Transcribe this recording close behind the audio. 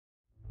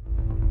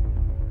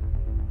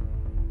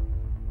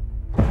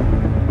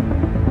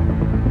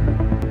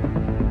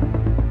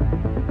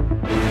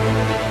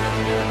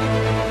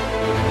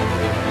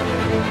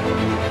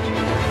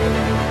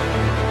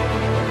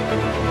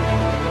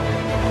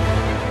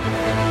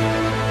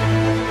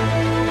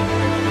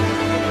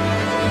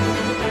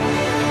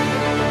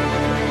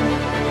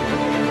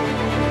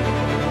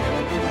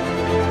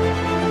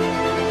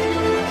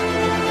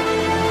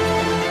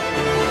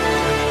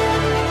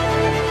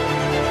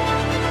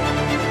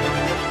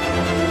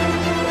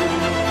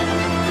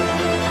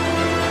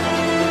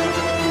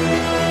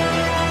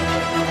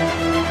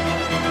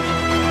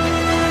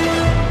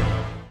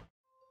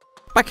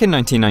Back in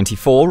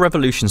 1994,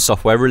 Revolution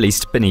Software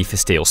released Beneath the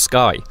Steel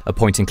Sky, a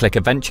point-and-click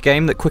adventure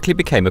game that quickly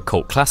became a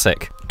cult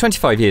classic.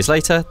 25 years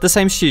later, the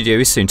same studio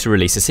is soon to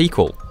release a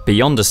sequel,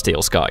 Beyond the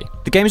Steel Sky.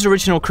 The game's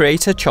original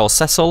creator, Charles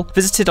Cecil,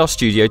 visited our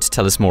studio to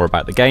tell us more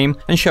about the game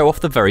and show off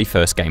the very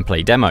first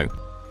gameplay demo.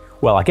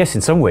 Well, I guess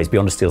in some ways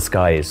Beyond the Steel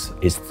Sky is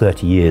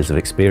 30 years of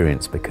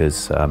experience,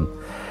 because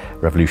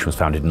Revolution was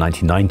founded in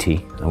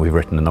 1990 and we've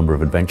written a number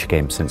of adventure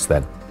games since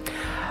then.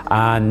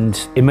 And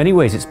in many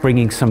ways it's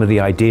bringing some of the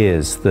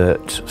ideas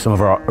some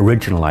of our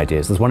original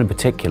ideas. There's one in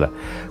particular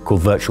called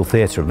virtual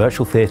theatre.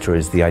 Virtual theatre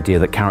is the idea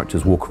that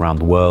characters walk around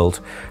the world,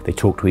 they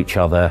talk to each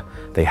other,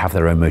 they have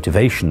their own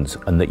motivations,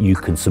 and that you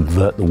can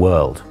subvert the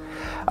world.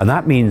 And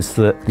that means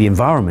that the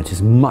environment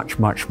is much,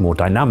 much more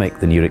dynamic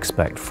than you'd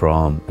expect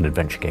from an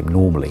adventure game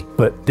normally.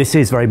 But this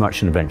is very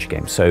much an adventure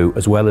game. So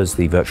as well as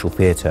the virtual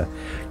theatre,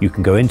 you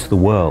can go into the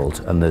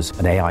world and there's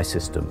an AI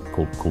system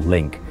called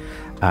Link.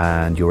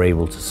 And you're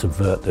able to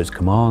subvert those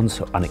commands,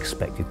 so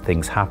unexpected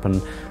things happen.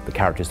 The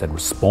characters then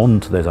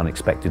respond to those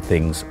unexpected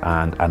things,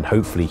 and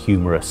hopefully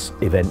humorous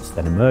events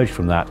then emerge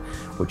from that,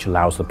 which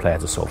allows the player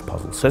to solve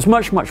puzzles. So it's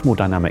much, much more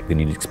dynamic than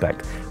you'd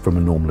expect from a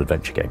normal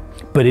adventure game.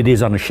 But it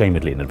is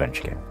unashamedly an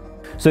adventure game.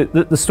 So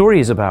the story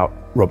is about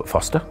Robert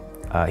Foster.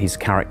 He's a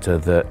character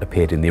that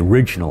appeared in the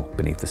original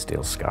Beneath the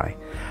Steel Sky.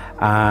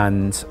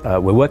 And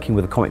we're working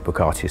with a comic book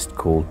artist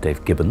called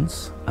Dave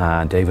Gibbons.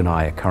 And Dave and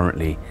I are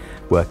currently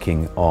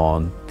working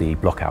on the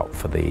block out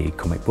for the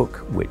comic book,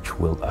 which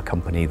will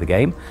accompany the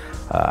game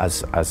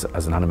as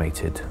an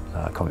animated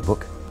comic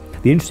book.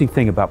 The interesting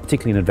thing about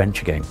particularly an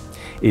adventure game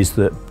is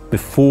that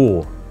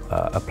before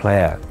a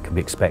player can be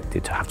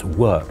expected to have to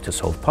work to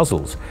solve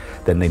puzzles,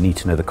 then they need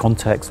to know the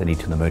context, they need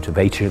to know the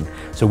motivation.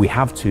 So we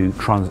have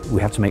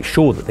to make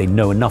sure that they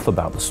know enough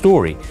about the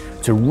story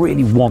to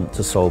really want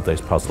to solve those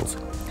puzzles.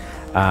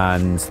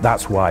 And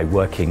that's why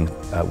working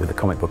with a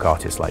comic book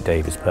artist like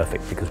Dave is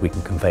perfect, because we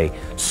can convey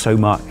so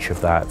much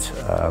of that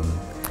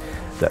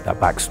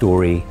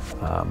backstory.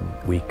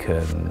 We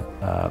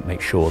can make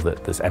sure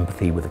that there's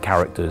empathy with the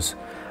characters,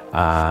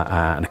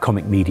 and a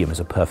comic medium is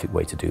a perfect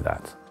way to do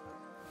that.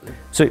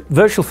 So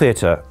virtual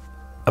theatre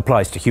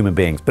applies to human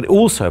beings, but it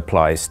also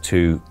applies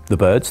to the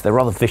birds. They're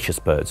rather vicious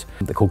birds.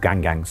 They're called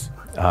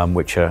𝐭𝐞𝐞𝐥,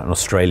 which are an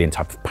Australian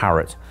type of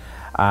parrot.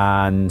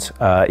 And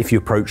if you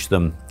approach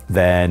them,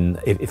 then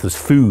if there's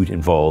food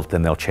involved,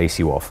 then they'll chase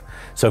you off.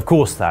 So of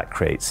course that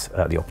creates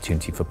the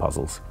opportunity for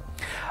puzzles.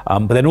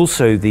 But then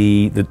also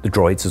the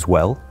droids as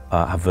well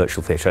have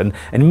virtual theatre. And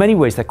in many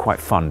ways they're quite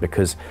fun,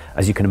 because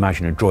as you can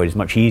imagine, a droid is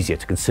much easier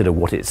to consider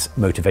what its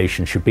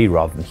motivation should be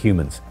rather than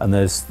humans. And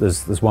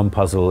there's one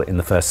puzzle in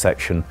the first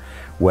section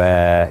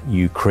where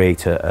you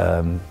create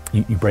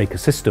you break a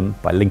system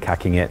by link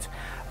hacking it.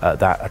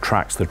 That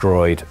attracts the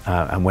droid,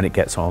 and when it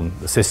gets on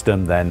the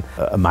system, then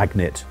a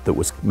magnet that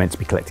was meant to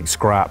be collecting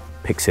scrap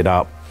picks it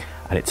up,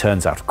 and it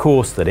turns out, of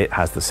course, that it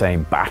has the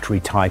same battery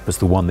type as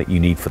the one that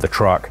you need for the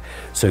truck,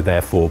 so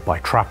therefore by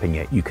trapping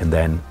it you can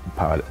then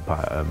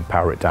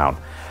power it down.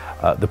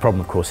 The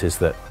problem, of course, is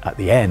that at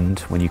the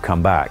end, when you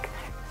come back,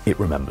 it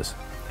remembers.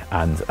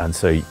 And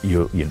so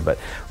but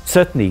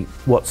certainly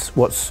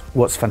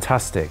what's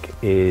fantastic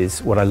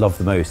is, what I love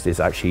the most is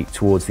actually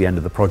towards the end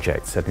of the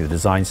project, certainly the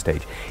design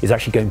stage, is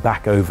actually going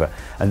back over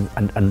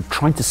and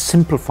trying to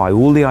simplify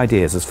all the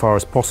ideas as far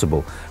as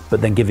possible, but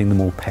then giving them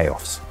all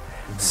payoffs.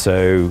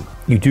 So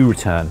you do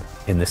return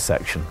in this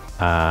section,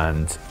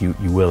 and you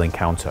will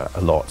encounter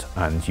a lot,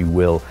 and you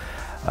will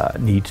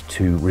need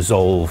to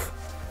resolve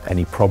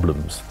any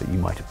problems that you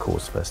might have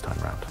caused first time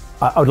around.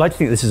 I would like to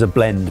think this is a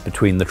blend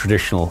between the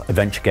traditional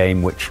adventure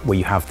game, where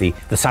you have the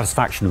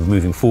satisfaction of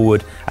moving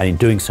forward, and in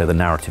doing so the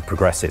narrative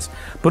progresses,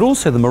 but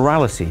also the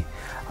morality.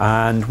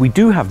 And we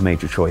do have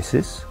major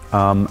choices,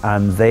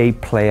 and they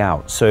play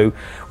out. So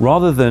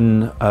rather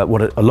than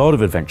what a lot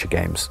of adventure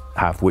games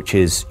have, which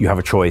is you have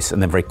a choice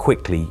and then very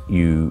quickly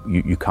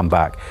you come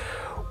back,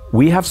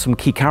 we have some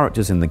key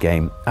characters in the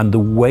game, and the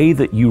way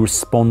that you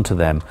respond to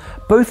them,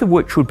 both of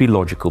which would be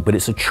logical, but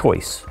it's a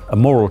choice, a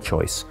moral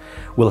choice,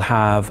 will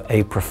have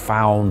a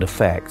profound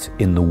effect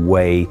in the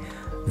way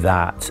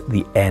that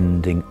the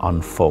ending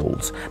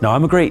unfolds. Now,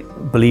 I'm a great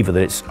believer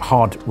that it's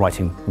hard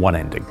writing one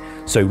ending.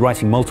 So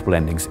writing multiple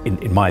endings,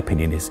 in my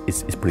opinion, is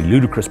pretty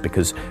ludicrous,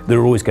 because there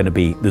are always going to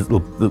be,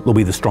 there'll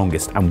be the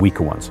strongest and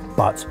weaker ones.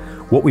 But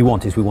what we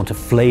want to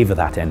flavor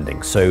that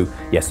ending. So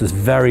yes, there's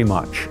very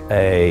much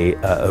a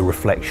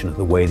reflection of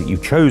the way that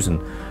you've chosen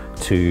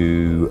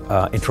to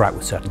interact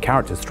with certain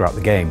characters throughout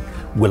the game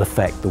will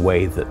affect the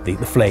way that the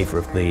flavor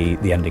of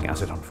the ending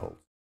as it unfolds.